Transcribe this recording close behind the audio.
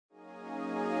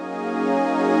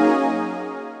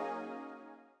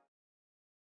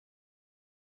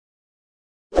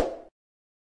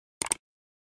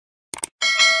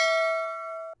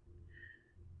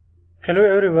Hello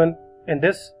everyone, in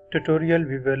this tutorial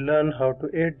we will learn how to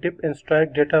add dip and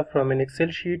strike data from an Excel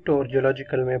sheet or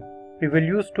geological map. We will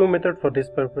use two methods for this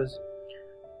purpose.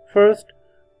 First,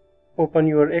 open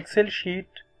your Excel sheet.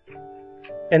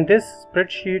 In this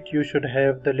spreadsheet you should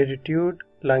have the latitude,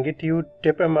 longitude,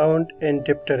 dip amount and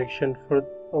dip direction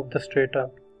of the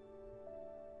strata.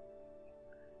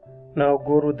 Now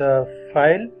go to the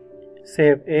file,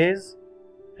 save as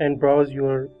and browse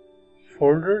your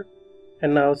folder.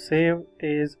 And now save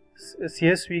as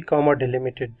CSV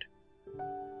delimited.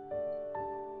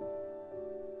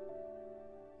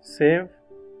 Save.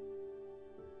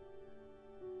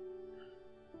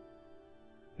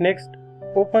 Next,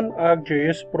 open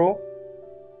ArcGIS Pro.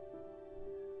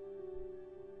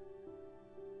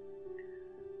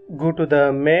 Go to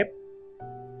the map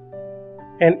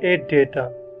and add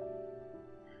data.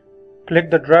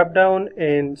 Click the drop down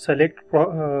and select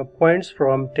points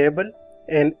from table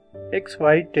and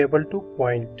XY table to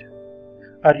point,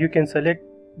 or you can select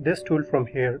this tool from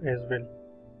here as well.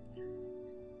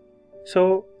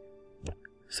 So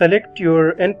select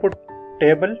your input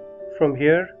table from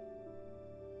here,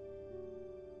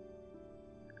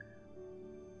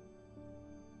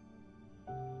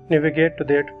 navigate to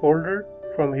that folder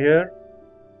from here,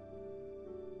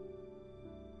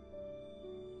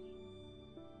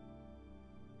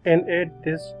 and add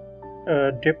this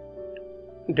dip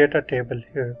data table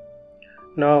here.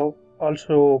 Now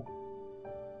also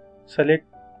select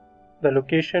the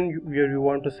location where you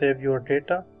want to save your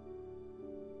data.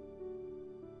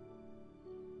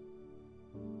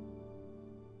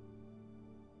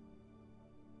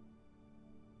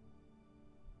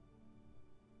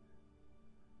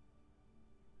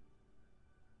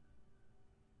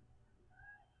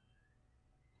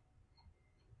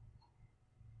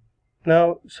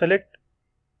 Now select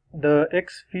the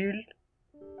X field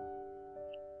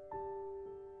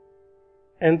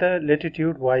and the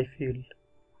latitude Y field.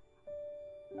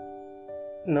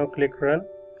 Now click run.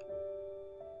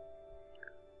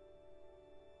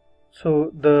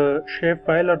 So the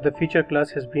shapefile or the feature class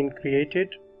has been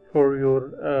created for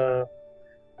your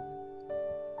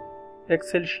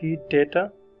Excel sheet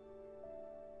data.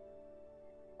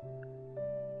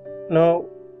 Now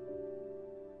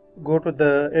go to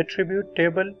the attribute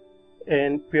table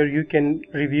and where you can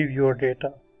review your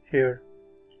data here.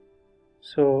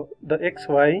 So the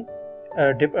XY,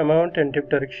 dip amount and dip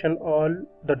direction, all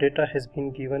the data has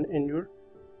been given in your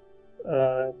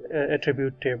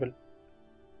attribute table.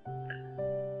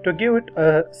 To give it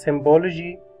a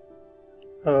symbology,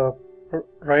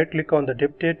 right click on the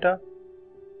dip data,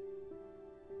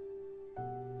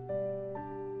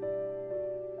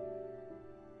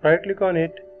 right click on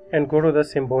it and go to the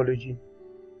symbology.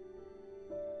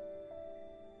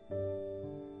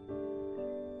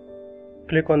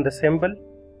 Click on the symbol.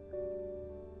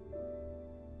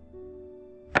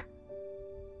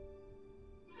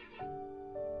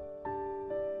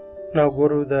 Now go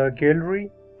to the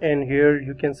gallery and here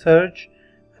you can search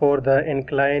for the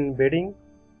incline bedding.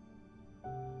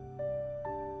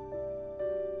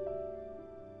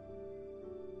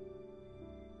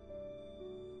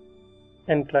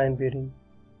 Incline bedding.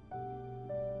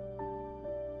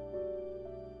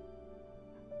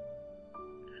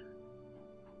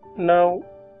 Now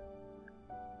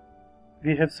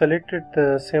we have selected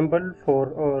the symbol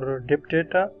for our dip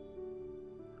data,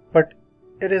 but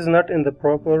it is not in the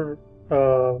proper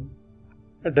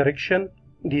direction.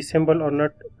 The symbol are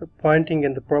not pointing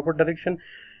in the proper direction,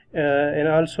 and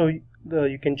also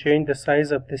you can change the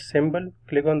size of this symbol.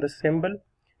 Click on the symbol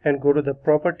and go to the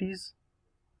properties,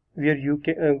 where you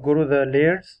can go to the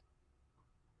layers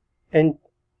and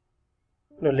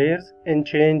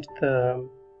change the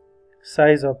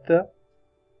size of the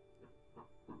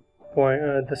point,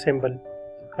 the symbol.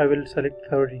 I will select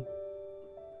 30.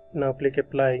 Now click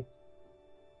apply.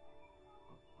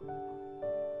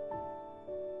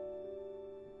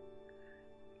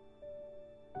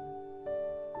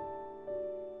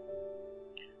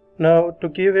 Now to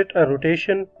give it a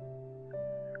rotation,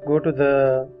 go to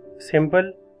the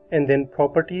symbol and then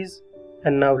properties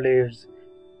and now layers.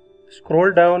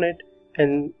 Scroll down it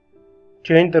and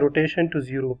change the rotation to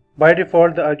 0. By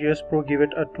default the ArcGIS Pro give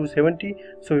it a 270,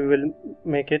 so we will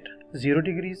make it 0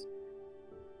 degrees.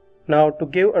 Now to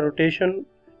give a rotation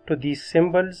to these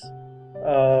symbols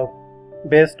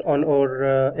based on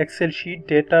our Excel sheet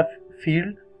data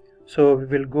field, so we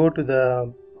will go to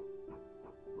the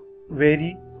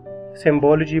vary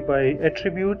symbology by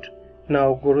attribute.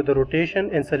 Now go to the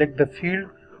rotation and select the field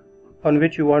on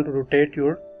which you want to rotate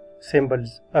your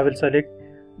symbols. I will select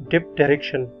dip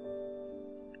direction.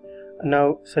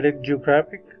 Now select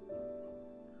geographic.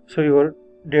 So your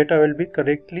data will be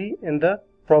correctly in the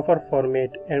proper format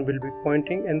and will be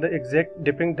pointing in the exact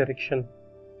dipping direction.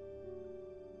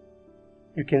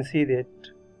 You can see that.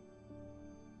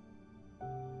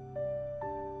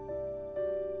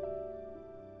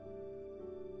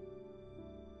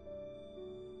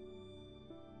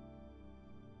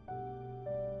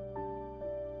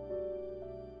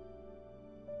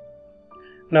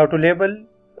 Now to label,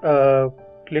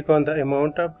 click on the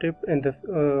amount of dip and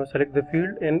select the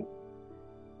field and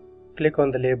click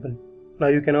on the label. Now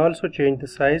you can also change the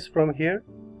size from here.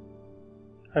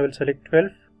 I will select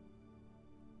 12.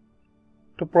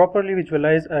 To properly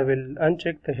visualize, I will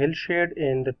uncheck the hill shade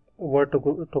in the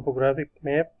topographic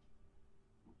map.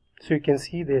 So you can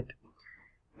see that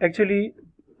actually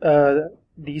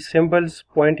these symbols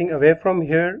pointing away from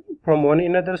here from one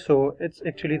another, so it's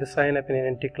actually the sign of an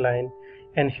anticline.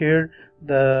 And here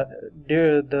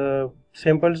the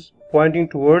symbols pointing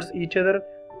towards each other,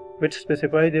 which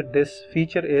specify that this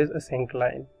feature is a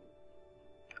syncline.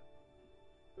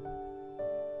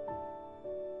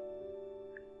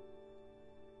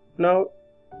 Now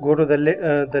go to the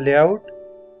layout,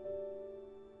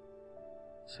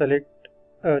 select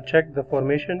check the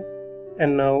formation,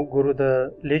 and now go to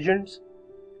the legends.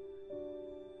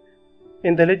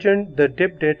 In the legend, the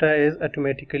dip data is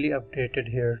automatically updated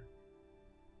here.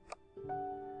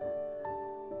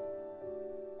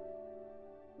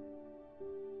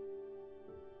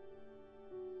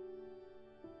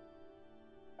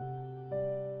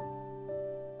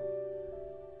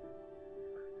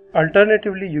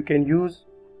 Alternatively, you can use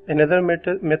another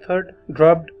method,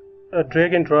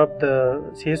 drag and drop the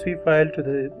CSV file to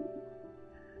the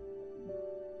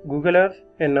Google Earth,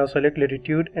 and now select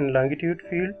latitude and longitude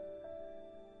field,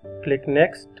 click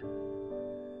next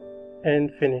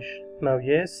and finish. Now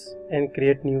yes, and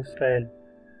create new style.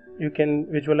 You can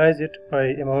visualize it by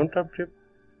amount of dip.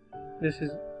 This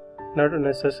is not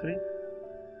necessary.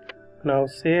 Now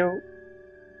save.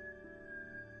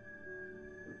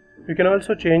 You can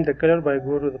also change the color by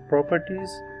go to the properties,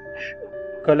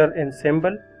 color and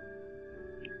symbol,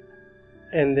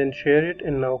 and then share it,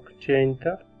 and now change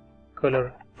the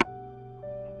color.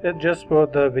 It's just for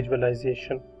the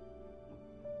visualization.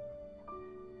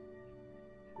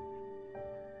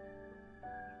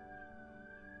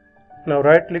 Now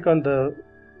right click on the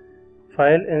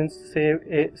file and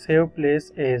save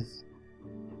place as.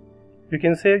 You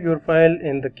can save your file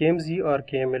in the KMZ or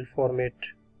KML format.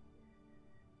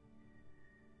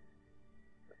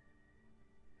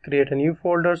 Create a new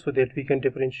folder so that we can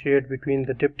differentiate between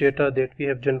the dip data that we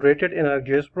have generated in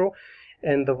ArcGIS Pro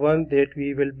and the one that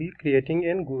we will be creating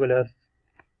in Google Earth.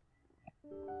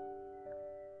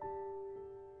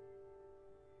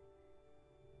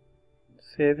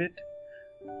 Save it.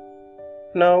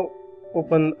 Now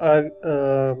open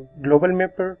our global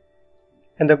mapper.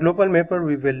 In the global mapper,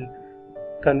 we will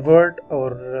convert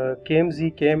our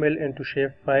KMZ KML into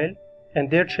shapefile,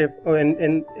 and that shape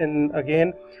and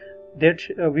again that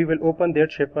we will open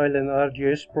that shapefile in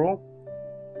ArcGIS Pro.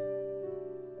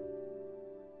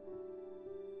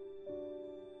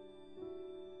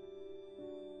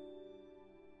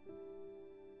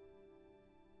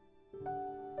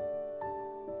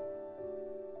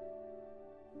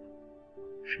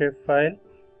 Shapefile.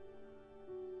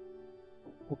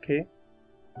 Okay.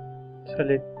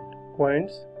 Select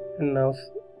points and now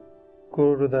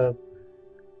go to the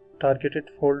targeted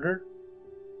folder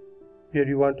where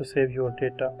you want to save your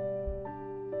data.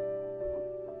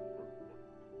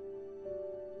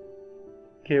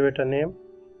 Give it a name,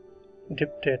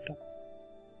 dip data.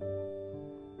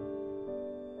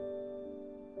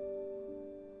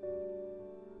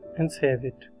 And save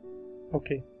it.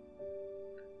 Okay.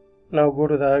 Now go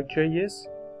to the ArcGIS.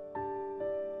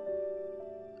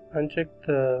 Uncheck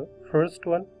the first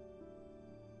one.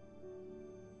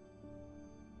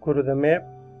 Go to the map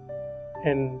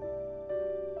and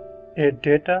add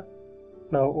data.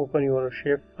 Now open your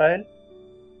shapefile.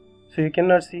 So you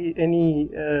cannot see any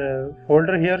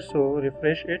folder here, so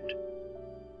refresh it.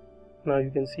 Now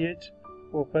you can see it.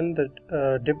 Open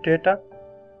the dip data.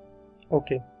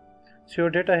 Okay, so your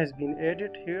data has been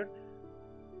added here.